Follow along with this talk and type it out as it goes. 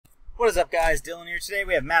What is up, guys? Dylan here. Today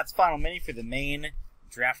we have Matt's final mini for the main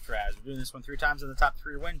draft prize. We're doing this one 3 times, and the top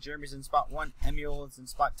 3 win. Jeremy's in spot 1, Emil is in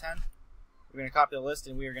spot 10. We're going to copy the list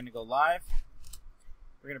and we are going to go live.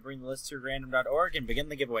 We're going to bring the list to random.org and begin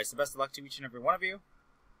the giveaway. So best of luck to each and every one of you.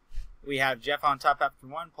 We have Jeff on top after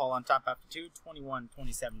 1, Paul on top after 2, 21,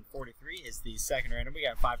 27, 43 is the second random. We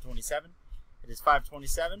got 527. It is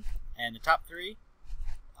 527, and the top 3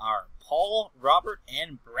 are Paul, Robert,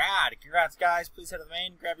 and Brad. Congrats, guys. Please head to the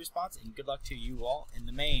main, grab your spots, and good luck to you all in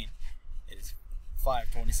the main. It is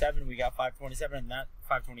 527. We got 527, and that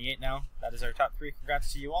 528 now. That is our top 3.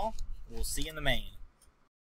 Congrats to you all. We'll see you in the main.